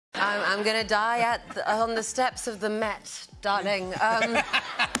I'm gonna die on the steps of the Met, darling.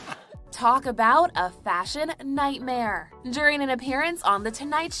 Talk about a fashion nightmare. During an appearance on The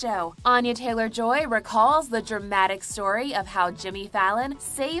Tonight Show, Anya Taylor-Joy recalls the dramatic story of how Jimmy Fallon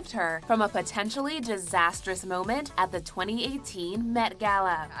saved her from a potentially disastrous moment at the 2018 Met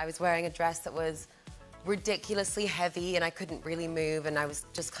Gala. I was wearing a dress that was ridiculously heavy and I couldn't really move, and I was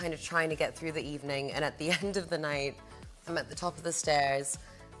just kind of trying to get through the evening, and at the end of the night, I'm at the top of the stairs.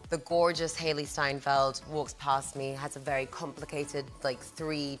 The gorgeous Hailey Steinfeld walks past me, has a very complicated, like,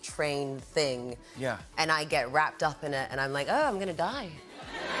 3-train thing. Yeah. And I get wrapped up in it, and I'm like, oh, I'm gonna die.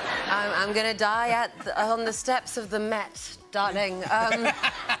 I'm gonna die on the steps of the Met, darling.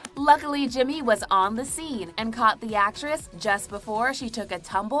 Luckily, Jimmy was on the scene and caught the actress just before she took a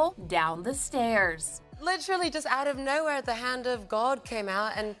tumble down the stairs. Literally, just out of nowhere, the hand of God came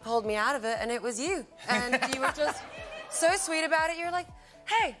out and pulled me out of it, and it was you. And you were just so sweet about it. You were like,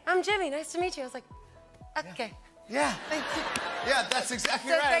 hey, I'm Jimmy, nice to meet you. I was like, okay. Yeah. Thank you. Yeah, that's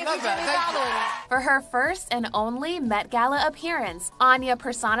exactly So right. thank I love you, that. Jimmy Thank you. Fallon. For her first and only Met Gala appearance, Anya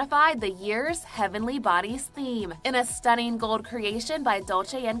personified the year's Heavenly Bodies theme in a stunning gold creation by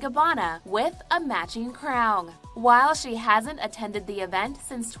Dolce & Gabbana with a matching crown. While she hasn't attended the event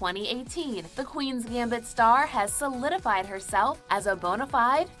since 2018, the Queen's Gambit star has solidified herself as a bona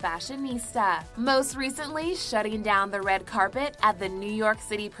fide fashionista. Most recently, shutting down the red carpet at the New York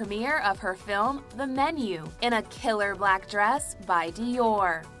City premiere of her film The Menu in a killer black dress by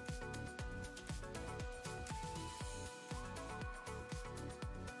Dior.